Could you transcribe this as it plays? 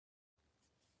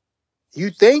You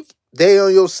think they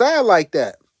on your side like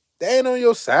that. They ain't on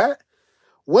your side.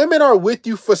 Women are with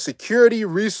you for security,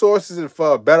 resources, and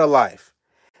for a better life.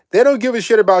 They don't give a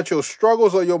shit about your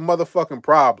struggles or your motherfucking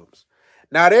problems.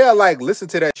 Now they'll like listen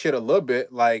to that shit a little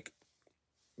bit, like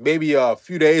maybe a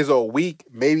few days or a week,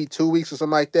 maybe 2 weeks or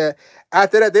something like that.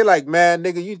 After that, they're like, man,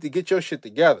 nigga, you need to get your shit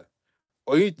together.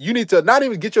 Or you need to not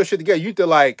even get your shit together. You need to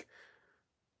like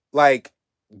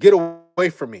get away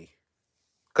from me.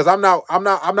 Cause I'm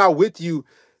not with you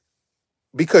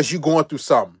because you going through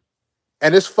something.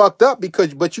 And it's fucked up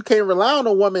but you can't rely on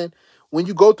a woman when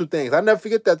you go through things. I never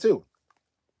forget that too.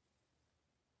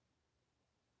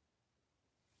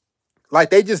 Like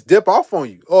they just dip off on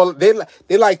you. Or they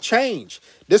like change.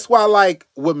 This why like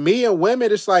with me and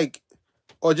women, it's like,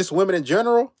 or just women in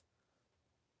general,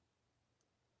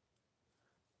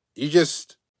 you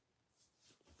just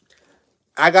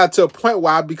I got to a point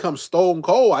where I become stone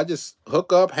cold. I just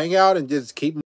hook up, hang out, and just keep